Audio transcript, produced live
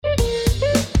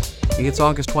It's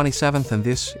August 27th, and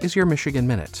this is your Michigan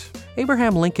Minute.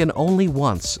 Abraham Lincoln only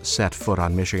once set foot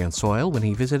on Michigan soil when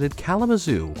he visited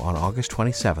Kalamazoo on August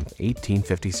 27,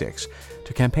 1856,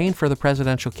 to campaign for the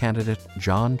presidential candidate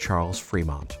John Charles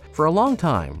Fremont. For a long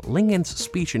time, Lincoln's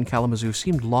speech in Kalamazoo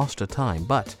seemed lost to time,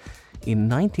 but in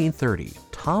 1930,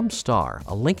 Tom Starr,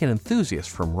 a Lincoln enthusiast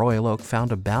from Royal Oak,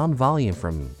 found a bound volume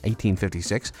from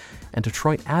 1856 and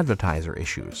Detroit Advertiser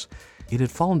issues. It had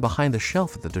fallen behind the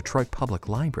shelf at the Detroit Public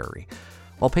Library.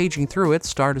 While paging through it,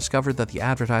 Starr discovered that the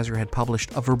Advertiser had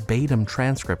published a verbatim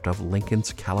transcript of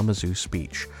Lincoln's Kalamazoo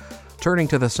speech. Turning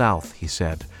to the South, he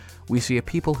said, "We see a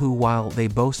people who, while they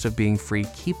boast of being free,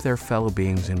 keep their fellow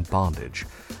beings in bondage.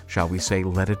 Shall we say,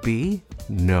 let it be?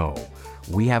 No.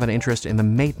 We have an interest in the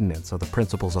maintenance of the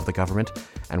principles of the government,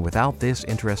 and without this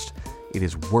interest, it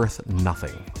is worth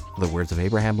nothing." The words of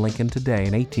Abraham Lincoln today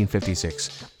in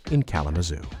 1856 in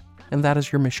Kalamazoo. And that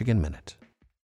is your Michigan Minute.